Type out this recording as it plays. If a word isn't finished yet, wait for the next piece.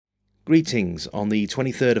Greetings. On the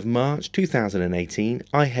 23rd of March 2018,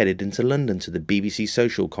 I headed into London to the BBC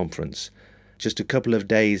Social Conference. Just a couple of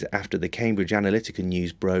days after the Cambridge Analytica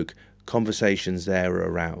news broke, conversations there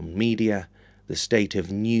were around media, the state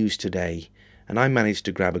of news today, and I managed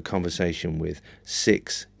to grab a conversation with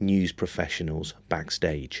 6 news professionals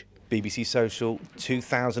backstage. BBC Social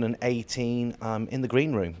 2018, I'm in the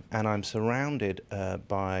green room and I'm surrounded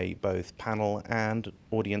by both panel and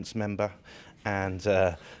audience member and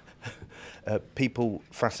people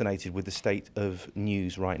fascinated with the state of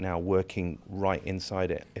news right now, working right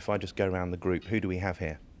inside it. If I just go around the group, who do we have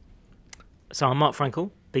here? So I'm Mark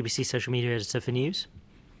Frankel, BBC Social Media Editor for News.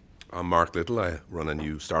 I'm Mark Little. I run a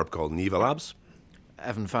new startup called Neva Labs.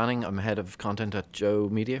 Evan Fanning, I'm Head of Content at Joe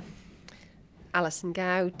Media. Alison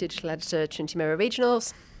Gow, Digital Editor, Trinity Mirror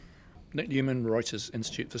Regionals. Nick Newman, Reuters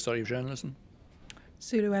Institute for the Study of Journalism.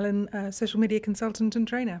 Sulu Ellen, Social Media Consultant and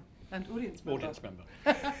Trainer. And audience member.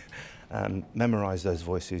 Memorise those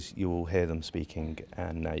voices, you will hear them speaking,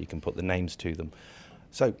 and now you can put the names to them.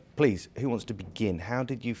 So please, who wants to begin? How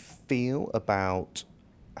did you feel about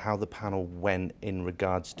how the panel went in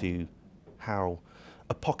regards to how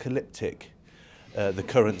apocalyptic the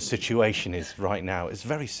current situation is right now? It's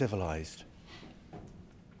very civilised.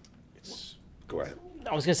 Go ahead.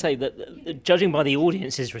 I was going to say that judging by the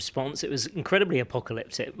audience's response, it was incredibly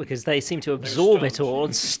apocalyptic because they seemed to absorb it all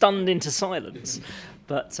and stunned into silence.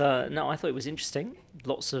 But no, I thought it was interesting.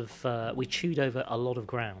 We chewed over a lot of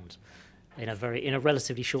ground in a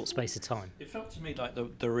relatively short space of time. It felt to me like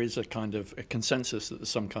there is a kind of a consensus that there's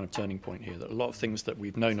some kind of turning point here, that a lot of things that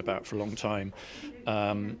we've known about for a long time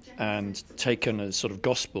and taken as sort of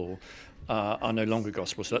gospel are no longer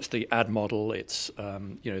gospel. So that's the ad model. It's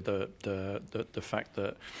the fact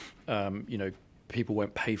that people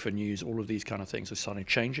won't pay for news. All of these kind of things are suddenly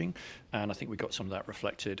changing, and I think we got some of that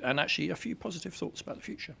reflected, and actually a few positive thoughts about the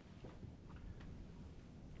future.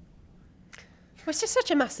 Well, it's just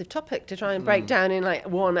such a massive topic to try and break down in like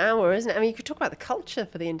 1 hour, isn't it? I mean, you could talk about the culture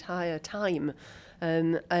for the entire time,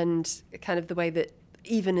 and kind of the way that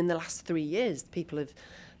even in the last 3 years, people have.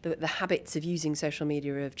 The habits of using social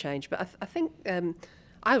media have changed. But I think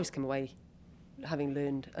I always come away having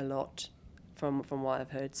learned a lot from what I've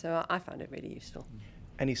heard. So I found it really useful.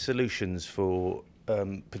 Any solutions for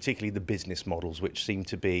particularly the business models, which seem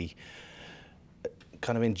to be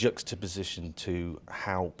kind of in juxtaposition to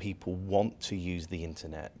how people want to use the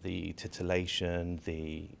internet, the titillation,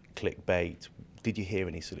 the clickbait? Did you hear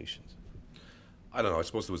any solutions? I don't know. I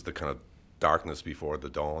suppose there was the kind of darkness before the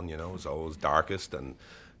dawn, it was always darkest, and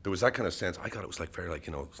there was that kind of sense. I got it was like very like,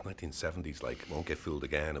 it was 1970s, like, won't get fooled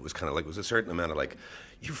again. It was kind of like, it was a certain amount of like,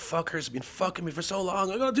 you fuckers have been fucking me for so long,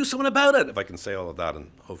 I'm going to do something about it. If I can say all of that, and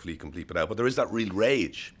hopefully you can bleep it out. But there is that real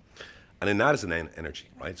rage. And in that is an energy,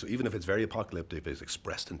 right? So even if it's very apocalyptic, it's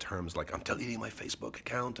expressed in terms like, I'm deleting my Facebook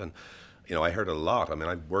account. And, I heard a lot. I mean,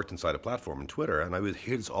 I worked inside a platform in Twitter, and I would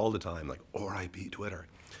hear this all the time, like, RIP Twitter.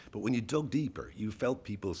 But when you dug deeper, you felt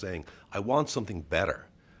people saying, I want something better.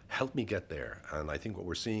 Help me get there. And I think what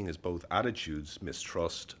we're seeing is both attitudes,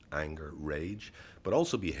 mistrust, anger, rage, but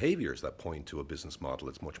also behaviors that point to a business model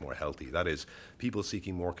that's much more healthy. That is, people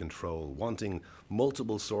seeking more control, wanting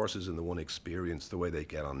multiple sources in the one experience, the way they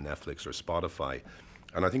get on Netflix or Spotify.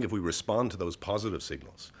 And I think if we respond to those positive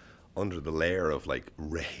signals under the layer of like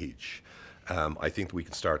rage, I think we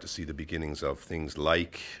can start to see the beginnings of things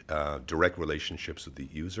like direct relationships with the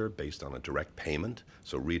user based on a direct payment,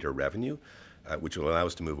 so reader revenue, which will allow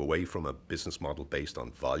us to move away from a business model based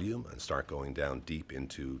on volume and start going down deep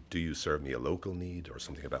into, do you serve me a local need or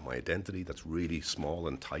something about my identity that's really small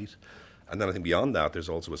and tight? And then I think beyond that, there's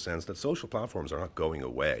also a sense that social platforms are not going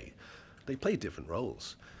away. They play different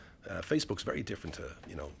roles. Facebook's very different to,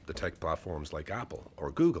 the tech platforms like Apple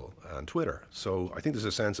or Google and Twitter. So I think there's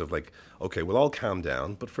a sense of like, okay, we'll all calm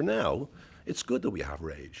down, but for now, it's good that we have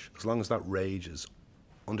rage, as long as that rage is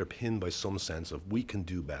underpinned by some sense of we can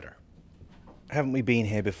do better. Haven't we been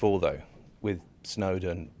here before, though, with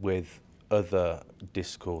Snowden, with other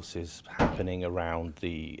discourses happening around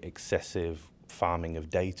the excessive farming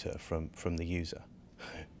of data from the user?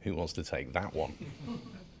 Who wants to take that one?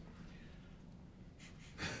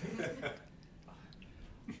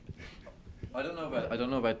 I don't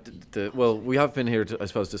know about well, we have been here, I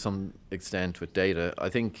suppose, to some extent with data. I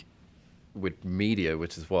think with media,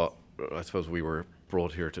 which is what I suppose we were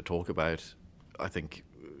brought here to talk about, I think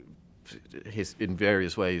in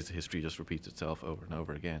various ways, history just repeats itself over and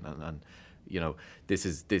over again. And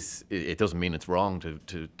it doesn't mean it's wrong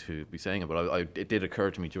to be saying it, but it did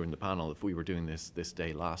occur to me during the panel, if we were doing this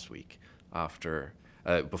day last week, after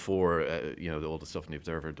before all the stuff in the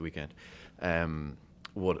Observer at the weekend,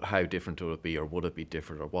 how different would it be, or would it be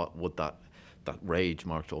different, or what would that rage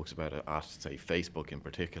Mark talks about at, say, Facebook in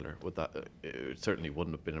particular, would that it certainly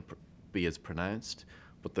wouldn't have be as pronounced,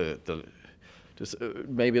 but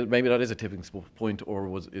maybe that is a tipping point,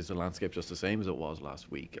 or is the landscape just the same as it was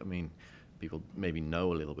last week? I mean, people maybe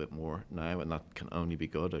know a little bit more now, and that can only be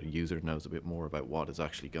good. A user knows a bit more about what is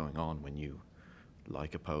actually going on when you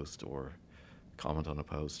like a post or comment on a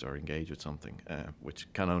post or engage with something,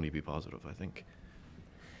 which can only be positive, I think.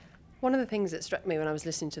 One of the things that struck me when I was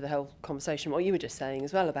listening to the whole conversation, what you were just saying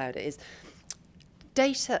as well about it, is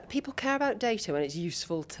data. People care about data when it's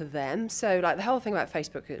useful to them. So, like, the whole thing about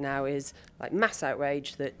Facebook now is like mass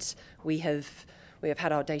outrage that we have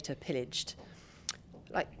had our data pillaged.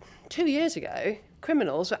 Like 2 years ago,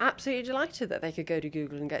 criminals were absolutely delighted that they could go to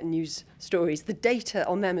Google and get news stories. The data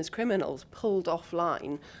on them as criminals pulled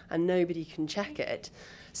offline, and nobody can check it.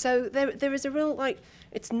 So there is a real, like,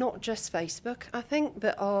 it's not just Facebook, I think,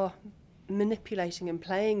 that are manipulating and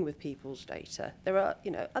playing with people's data. There are,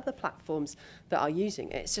 other platforms that are using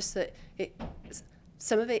it. It's just that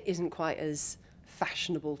some of it isn't quite as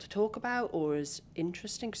fashionable to talk about or as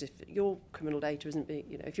interesting, because if your criminal data isn't being,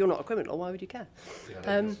 if you're not a criminal, why would you care?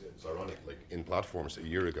 Yeah, it's ironic. Like, in platforms 2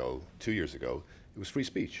 years ago, it was free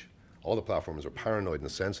speech. All the platforms are paranoid and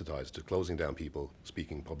sensitized to closing down people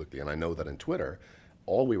speaking publicly. And I know that in Twitter,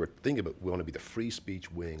 all we were thinking about, we want to be the free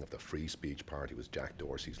speech wing of the free speech party, was Jack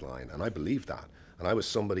Dorsey's line. And I believed that. And I was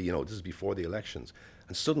somebody, this is before the elections.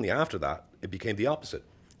 And suddenly after that, it became the opposite.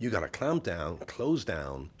 You got to clamp down, close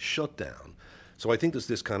down, shut down. So I think there's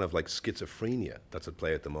this kind of like schizophrenia that's at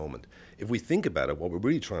play at the moment. If we think about it, what we're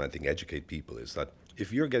really trying to educate people is that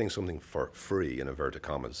if you're getting something for free, in inverted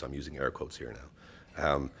commas, I'm using air quotes here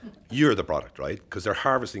now, you're the product, right? Because they're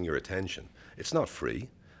harvesting your attention. It's not free.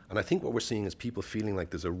 And I think what we're seeing is people feeling like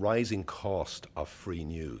there's a rising cost of free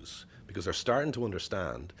news, because they're starting to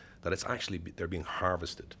understand that it's actually, they're being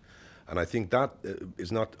harvested. And I think that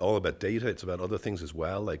is not all about data, it's about other things as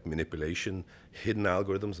well, like manipulation, hidden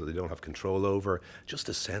algorithms that they don't have control over, just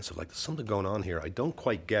a sense of like, there's something going on here. I don't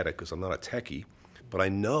quite get it because I'm not a techie, but I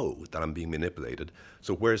know that I'm being manipulated.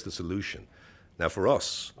 So where's the solution? Now for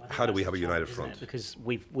us, how do we have a united front? Because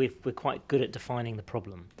we're quite good at defining the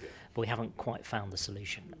problem, but we haven't quite found the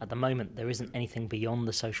solution. At the moment, there isn't anything beyond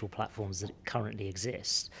the social platforms that currently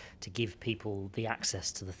exist to give people the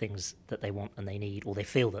access to the things that they want and they need, or they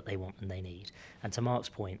feel that they want and they need. And to Mark's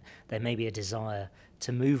point, there may be a desire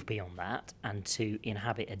to move beyond that and to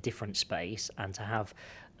inhabit a different space and to have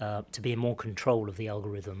to be in more control of the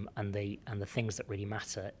algorithm and the things that really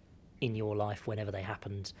matter in your life whenever they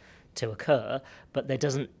happened to occur. But there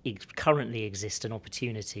doesn't currently exist an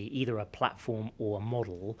opportunity, either a platform or a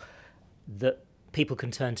model, that people can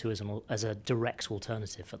turn to as a direct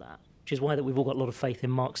alternative for that, which is why that we've all got a lot of faith in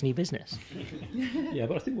Mark's new business. Yeah,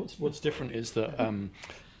 but I think what's different is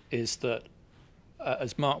that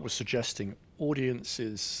as Mark was suggesting,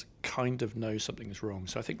 audiences kind of know something's wrong.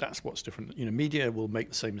 So I think that's what's different. Media will make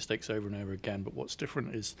the same mistakes over and over again, but what's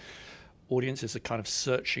different is audiences are kind of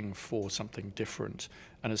searching for something different.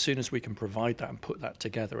 And as soon as we can provide that and put that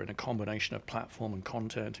together in a combination of platform and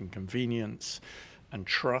content and convenience and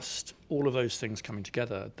trust, all of those things coming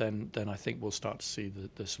together, then I think we'll start to see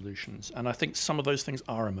the solutions. And I think some of those things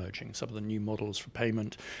are emerging, some of the new models for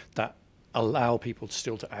payment that allow people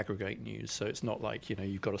still to aggregate news. So it's not like,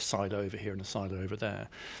 you've got a silo over here and a silo over there.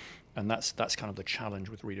 And that's kind of the challenge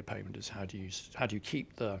with reader payment, is how do you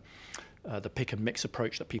keep the pick and mix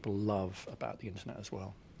approach that people love about the internet as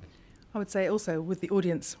well. I would say also, with the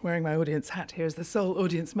audience, wearing my audience hat here as the sole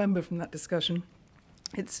audience member from that discussion,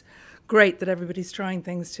 it's great that everybody's trying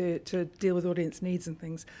things to deal with audience needs and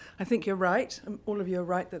things. I think you're right, all of you are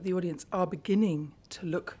right, that the audience are beginning to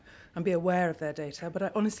look and be aware of their data, but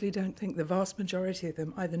I honestly don't think the vast majority of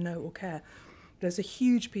them either know or care. There's a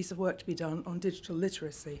huge piece of work to be done on digital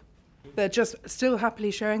literacy. They're just still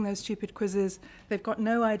happily sharing those stupid quizzes. They've got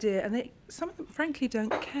no idea, and some of them, frankly,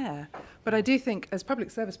 don't care. But I do think, as public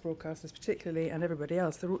service broadcasters particularly, and everybody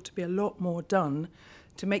else, there ought to be a lot more done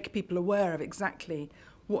to make people aware of exactly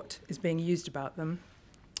what is being used about them.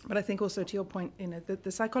 But I think also, to your point,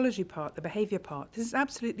 the psychology part, the behaviour part, this is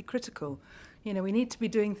absolutely critical. We need to be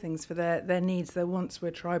doing things for their needs, their wants.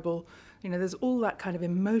 We're tribal. There's all that kind of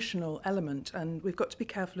emotional element, and we've got to be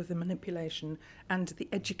careful of the manipulation and the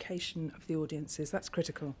education of the audiences. That's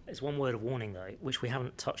critical. There's one word of warning, though, which we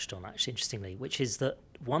haven't touched on, actually, interestingly, which is that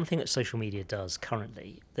one thing that social media does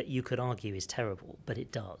currently that you could argue is terrible, but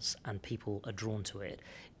it does, and people are drawn to it,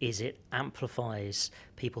 is it amplifies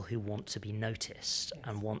people who want to be noticed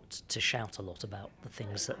and want to shout a lot about the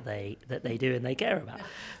things that they do and they care about.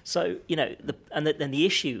 So, the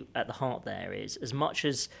issue at the heart there is, as much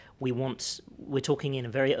as we're talking in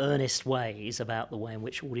very earnest ways about the way in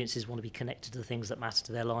which audiences want to be connected to the things that matter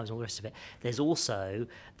to their lives and all the rest of it, there's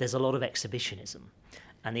a lot of exhibitionism.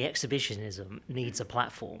 And the exhibitionism needs a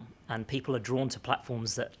platform, and people are drawn to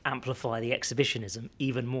platforms that amplify the exhibitionism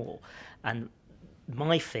even more. And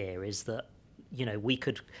my fear is that, we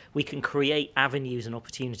can create avenues and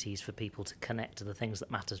opportunities for people to connect to the things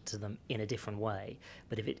that matter to them in a different way.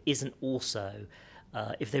 But if it isn't also,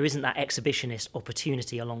 if there isn't that exhibitionist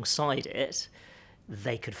opportunity alongside it,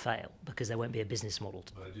 they could fail because there won't be a business model.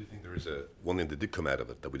 But I do think there is one thing that did come out of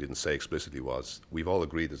it that we didn't say explicitly was we've all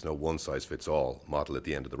agreed there's no one-size-fits-all model at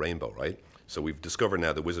the end of the rainbow, right? So we've discovered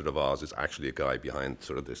now the Wizard of Oz is actually a guy behind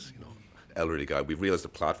sort of this, elderly guy. We've realised the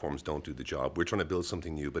platforms don't do the job. We're trying to build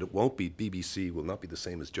something new, but it won't be. BBC will not be the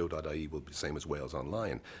same as Joe.ie, will be the same as Wales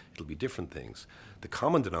Online. It'll be different things. The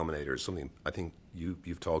common denominator is something I think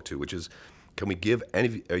you've talked to, which is, can we give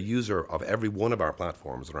a user of every one of our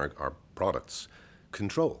platforms and our products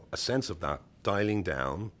control, a sense of that, dialing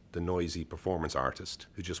down the noisy performance artist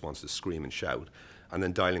who just wants to scream and shout, and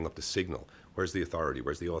then dialing up the signal. Where's the authority?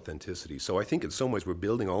 Where's the authenticity? So I think in some ways we're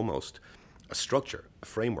building almost a structure, a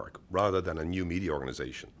framework, rather than a new media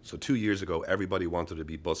organization. So 2 years ago, everybody wanted to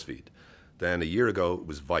be BuzzFeed. Then a year ago, it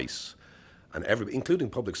was Vice. And everybody, including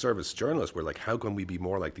public service journalists, were like, how can we be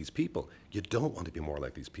more like these people? You don't want to be more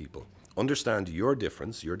like these people. Understand your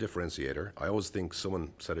difference, your differentiator. I always think,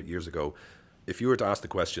 someone said it years ago, if you were to ask the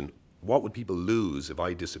question, what would people lose if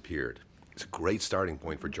I disappeared? It's a great starting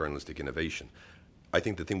point for journalistic innovation. I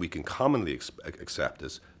think the thing we can commonly accept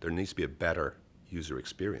is there needs to be a better user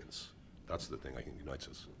experience. That's the thing I think unites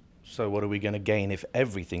us. So what are we going to gain if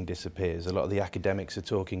everything disappears? A lot of the academics are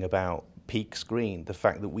talking about peak screen, the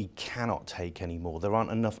fact that we cannot take any more. There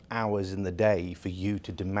aren't enough hours in the day for you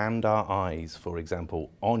to demand our eyes, for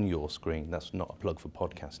example, on your screen. That's not a plug for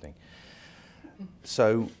podcasting.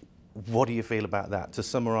 So what do you feel about that? To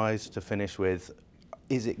summarise, to finish with,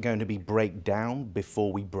 is it going to be break down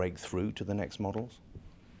before we break through to the next models?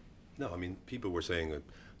 No, I mean, people were saying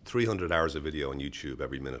 300 hours of video on YouTube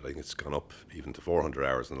every minute. I think it's gone up even to 400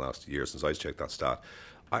 hours in the last year since I checked that stat.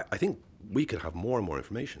 I think we could have more and more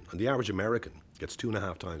information. And the average American gets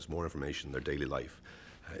 2.5 times more information in their daily life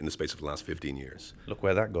in the space of the last 15 years. Look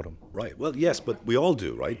where that got them. Right. Well, yes, but we all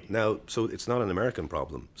do, right? Now, so it's not an American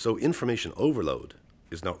problem. So information overload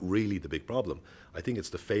is not really the big problem. I think it's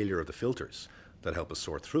the failure of the filters that help us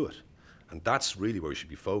sort through it. And that's really where we should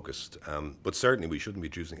be focused. But certainly we shouldn't be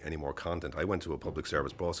choosing any more content. I went to a public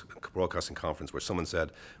service broadcasting conference where someone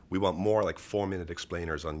said, we want more like 4-minute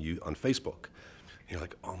explainers on Facebook. And you're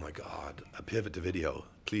like, oh my God, a pivot to video,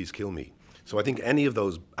 please kill me. So I think any of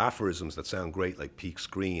those aphorisms that sound great, like peak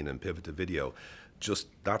screen and pivot to video, just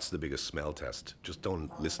that's the biggest smell test. Just don't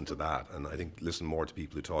listen to that. And I think listen more to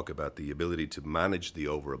people who talk about the ability to manage the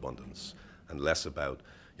overabundance and less about,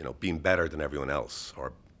 being better than everyone else,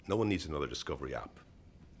 or no one needs another Discovery app.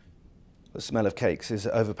 The smell of cakes is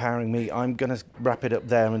overpowering me. I'm going to wrap it up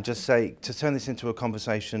there and just say, to turn this into a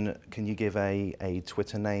conversation, can you give a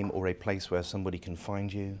Twitter name or a place where somebody can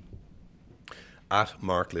find you? At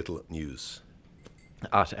Mark Little News.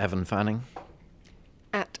 At Evan Fanning.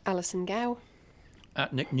 At Alison Gow.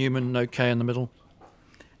 At Nick Newman, no K in the middle.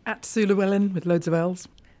 At Sue Llewellyn with loads of L's.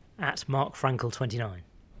 At Mark Frankel 29.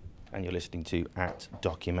 And you're listening to At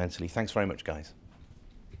Documentally. Thanks very much, guys.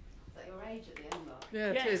 Is that your age at the end, Mark?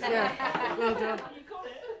 Yeah, it is, yeah. Well done.